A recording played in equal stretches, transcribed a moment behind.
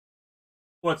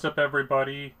What's up,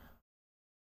 everybody?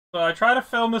 So I tried to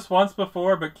film this once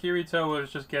before, but Kirito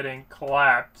was just getting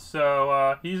clapped.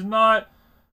 So he's not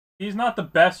the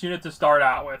best unit to start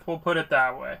out with. We'll put it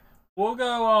that way. We'll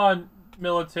go on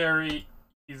military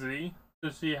easy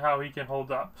to see how he can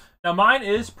hold up. Now mine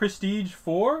is prestige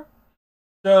 4,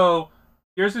 so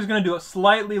yours is going to do a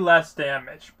slightly less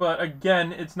damage, but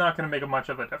again, it's not going to make much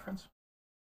of a difference.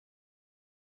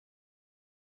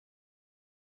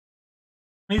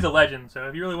 He's a legend, so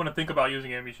if you really want to think about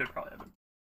using him, you should probably have him.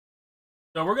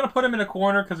 So we're going to put him in a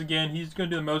corner, because again, he's going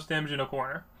to do the most damage in a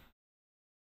corner.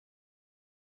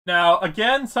 Now,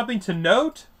 again, something to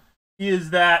note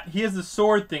is that he has the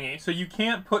sword thingy, so you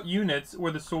can't put units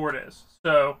where the sword is.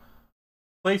 So,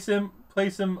 place him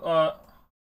with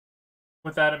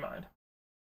that in mind.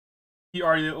 He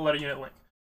already let a unit link.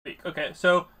 Okay,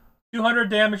 so 200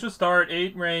 damage to start,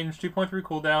 8 range, 2.3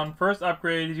 cooldown. First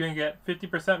upgrade, he's going to get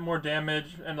 50% more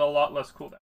damage and a lot less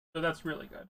cooldown. So that's really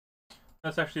good.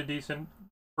 That's actually a decent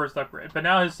first upgrade. But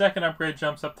now his second upgrade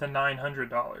jumps up to $900.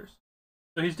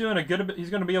 So he's doing a good. He's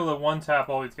going to be able to one-tap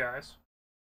all these guys.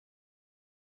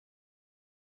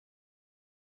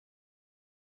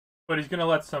 But he's going to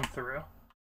let some through.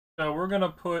 So we're going to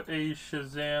put a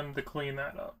Shazam to clean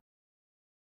that up.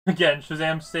 Again,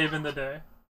 Shazam saving the day.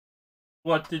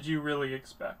 What did you really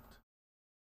expect?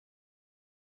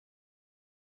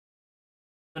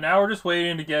 So now we're just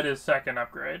waiting to get his second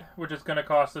upgrade, which is going to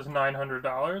cost us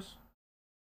 $900.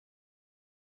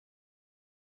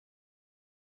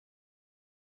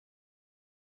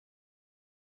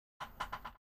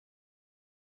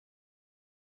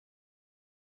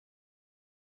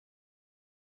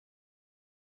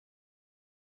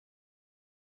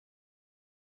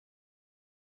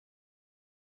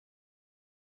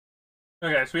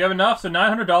 Okay, so we have enough, so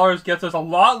 $900 gets us a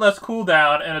lot less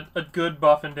cooldown and a good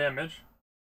buff in damage.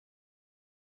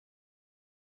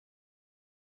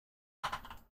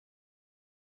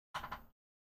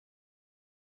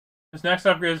 His next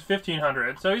upgrade is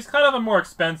 $1,500, so he's kind of a more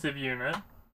expensive unit.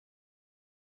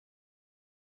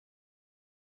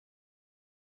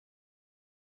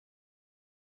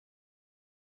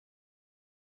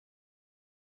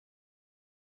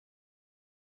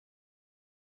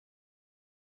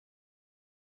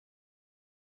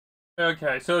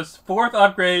 Okay, so his fourth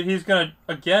upgrade, he's gonna,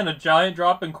 again, a giant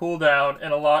drop in cooldown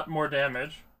and a lot more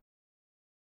damage.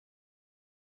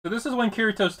 So this is when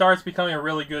Kirito starts becoming a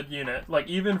really good unit. Like,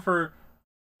 even for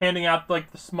handing out,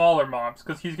 like, the smaller mobs,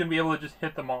 because he's gonna be able to just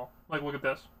hit them all. Like, look at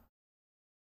this.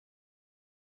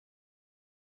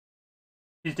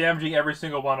 He's damaging every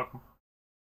single one of them.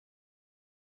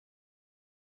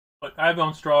 But I've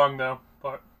gone strong, though.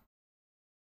 But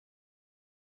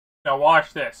now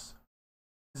watch this.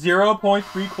 0.3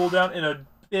 cooldown and a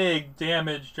big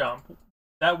damage jump.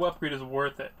 That upgrade is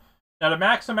worth it. Now to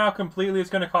max him out completely, it's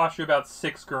going to cost you about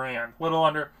 $6 grand. Little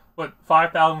under, what,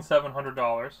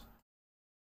 $5,700.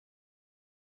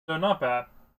 So not bad.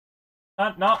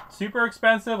 Not super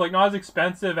expensive, like not as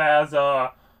expensive as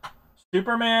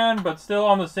Superman, but still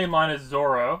on the same line as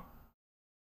Zoro.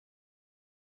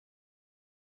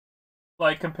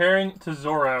 Like comparing to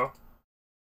Zoro,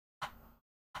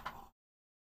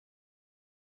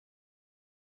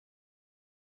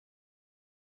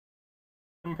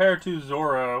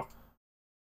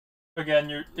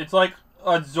 again, it's like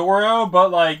a Zoro,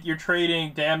 but like you're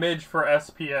trading damage for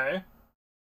SPA.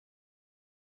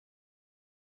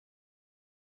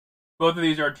 Both of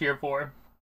these are tier 4.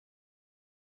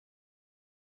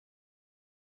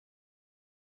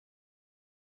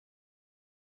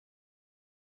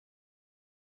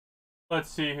 Let's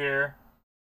see here.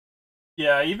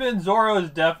 Yeah, even Zoro is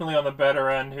definitely on the better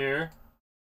end here.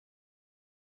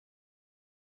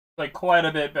 Like, quite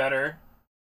a bit better.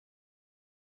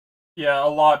 Yeah, a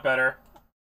lot better.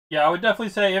 Yeah, I would definitely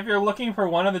say if you're looking for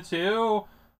one of the two,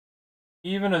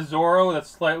 even a Zoro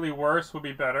that's slightly worse would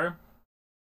be better.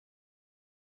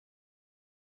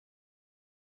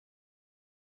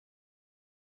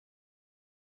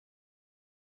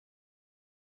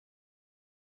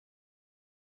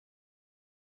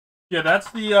 Yeah,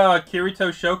 that's the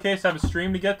Kirito showcase. I have a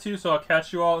stream to get to, so I'll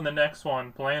catch you all in the next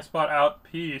one. Bland Spot out.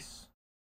 Peace.